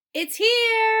It's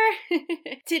here!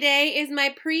 Today is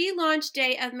my pre-launch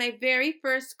day of my very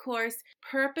first course,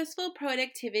 Purposeful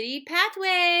Productivity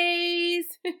Pathways.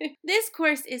 This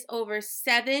course is over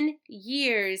 7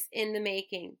 years in the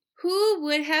making. Who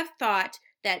would have thought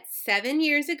that 7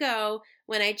 years ago,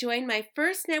 when I joined my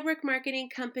first network marketing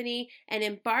company and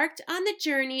embarked on the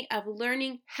journey of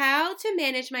learning how to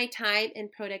manage my time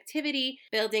and productivity,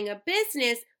 building a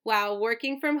business while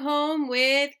working from home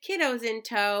with kiddos in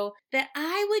tow, that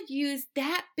I would use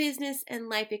that business and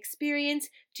life experience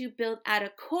to build out a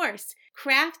course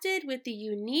crafted with the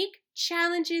unique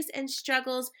challenges and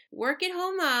struggles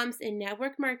work-at-home moms in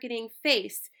network marketing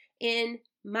face in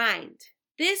mind.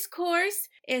 This course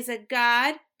is a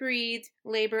God-breathed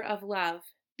labor of love.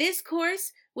 This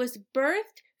course was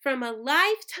birthed from a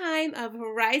lifetime of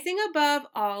rising above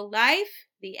all life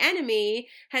the enemy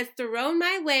has thrown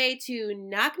my way to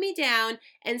knock me down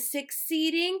and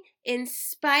succeeding in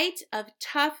spite of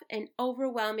tough and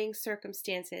overwhelming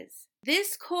circumstances.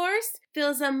 This course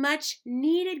fills a much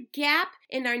needed gap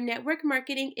in our network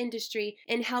marketing industry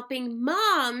in helping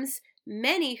moms,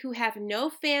 many who have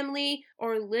no family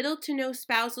or little to no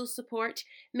spousal support,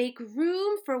 make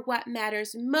room for what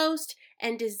matters most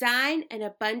and design an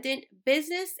abundant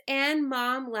business and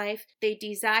mom life they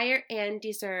desire and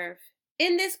deserve.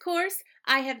 In this course,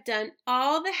 I have done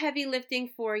all the heavy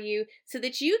lifting for you so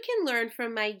that you can learn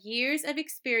from my years of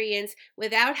experience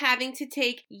without having to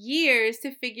take years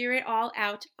to figure it all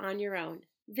out on your own.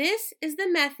 This is the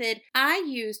method I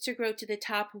use to grow to the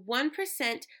top 1%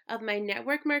 of my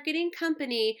network marketing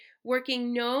company,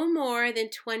 working no more than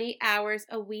 20 hours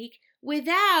a week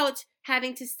without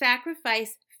having to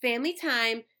sacrifice family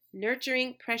time,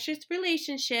 nurturing precious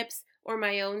relationships, or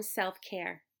my own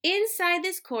self-care. Inside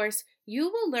this course, you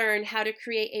will learn how to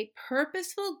create a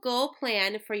purposeful goal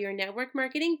plan for your network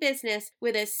marketing business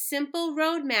with a simple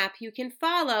roadmap you can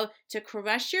follow to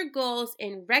crush your goals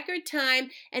in record time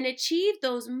and achieve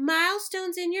those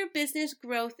milestones in your business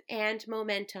growth and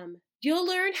momentum. You'll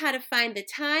learn how to find the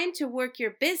time to work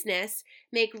your business,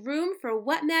 make room for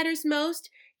what matters most,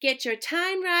 get your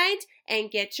time right, and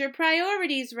get your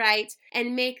priorities right,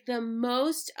 and make the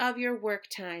most of your work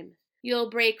time.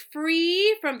 You'll break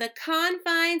free from the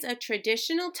confines of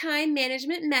traditional time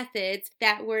management methods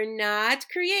that were not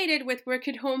created with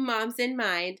work-at-home moms in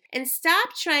mind, and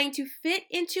stop trying to fit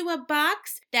into a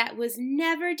box that was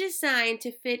never designed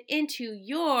to fit into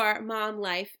your mom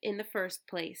life in the first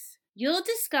place. You'll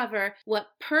discover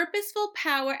what purposeful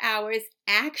power hours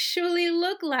actually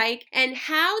look like and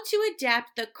how to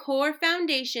adapt the core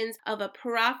foundations of a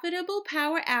profitable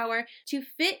power hour to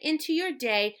fit into your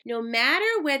day, no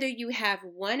matter whether you have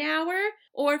 1 hour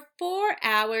or 4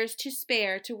 hours to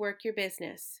spare to work your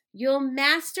business. You'll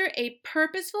master a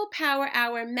purposeful power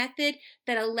hour method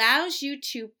that allows you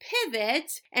to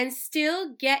pivot and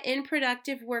still get in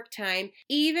productive work time,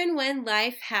 even when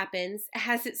life happens,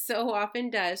 as it so often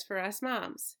does for us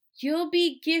moms. You'll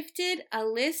be gifted a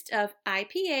list of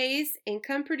IPAs,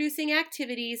 income producing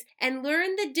activities, and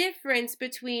learn the difference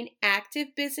between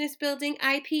active business building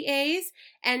IPAs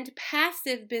and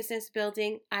passive business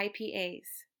building IPAs.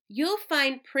 You'll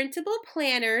find printable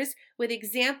planners with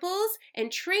examples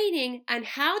and training on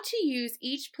how to use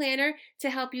each planner to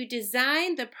help you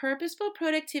design the purposeful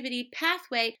productivity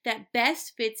pathway that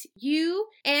best fits you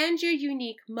and your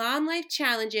unique mom life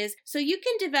challenges so you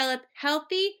can develop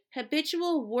healthy,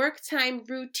 habitual work time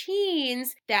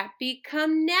routines that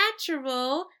become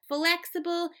natural,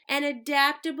 flexible, and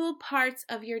adaptable parts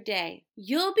of your day.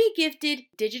 You'll be gifted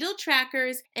digital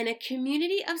trackers and a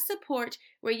community of support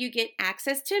where you get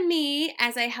access to me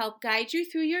as I help guide you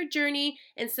through your journey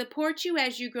and support you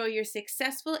as you grow your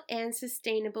successful and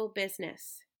sustainable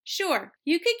business. Sure,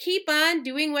 you could keep on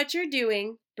doing what you're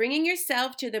doing, bringing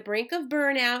yourself to the brink of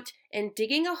burnout and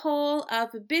digging a hole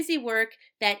of busy work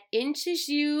that inches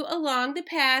you along the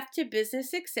path to business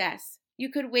success. You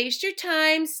could waste your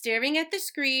time staring at the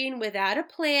screen without a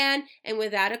plan and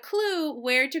without a clue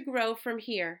where to grow from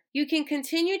here. You can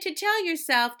continue to tell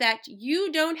yourself that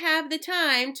you don't have the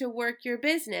time to work your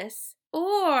business,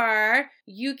 or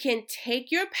you can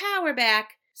take your power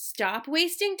back, stop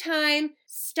wasting time,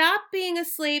 stop being a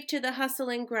slave to the hustle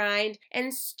and grind,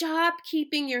 and stop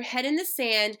keeping your head in the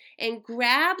sand and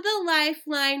grab the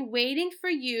lifeline waiting for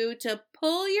you to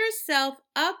pull yourself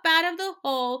up out of the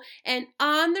hole and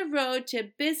on the road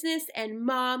to business and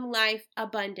mom life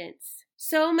abundance.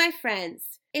 So, my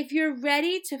friends, if you're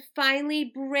ready to finally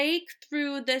break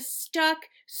through the stuck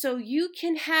so you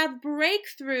can have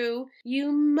breakthrough,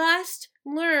 you must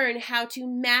learn how to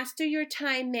master your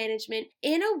time management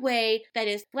in a way that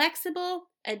is flexible,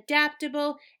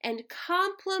 adaptable, and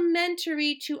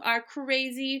complementary to our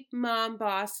crazy mom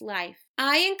boss life.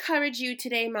 I encourage you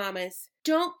today, mamas,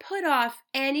 don't put off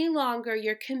any longer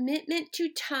your commitment to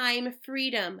time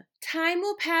freedom. Time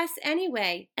will pass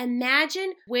anyway.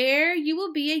 Imagine where you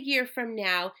will be a year from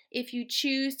now if you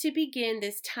choose to begin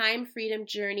this time freedom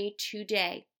journey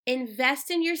today. Invest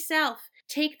in yourself.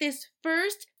 Take this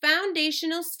first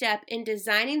foundational step in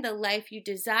designing the life you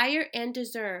desire and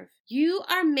deserve. You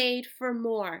are made for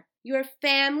more. Your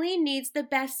family needs the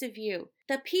best of you.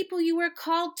 The people you are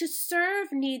called to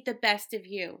serve need the best of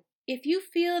you. If you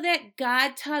feel that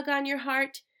God tug on your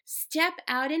heart, step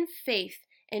out in faith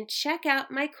and check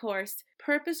out my course,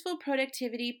 Purposeful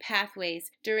Productivity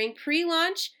Pathways, during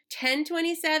pre-launch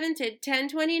 10/27 to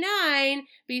 10/29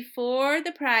 before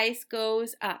the price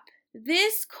goes up.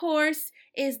 This course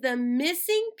is the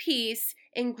missing piece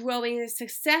in growing a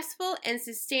successful and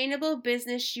sustainable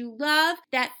business you love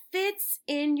that fits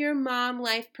in your mom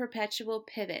life perpetual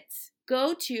pivots.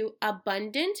 Go to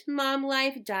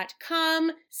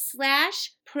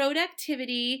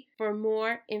abundantmomlife.com/productivity for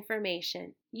more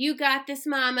information. You got this,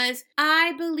 mamas.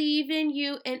 I believe in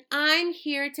you, and I'm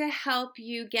here to help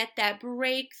you get that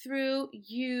breakthrough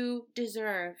you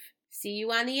deserve. See you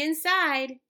on the inside.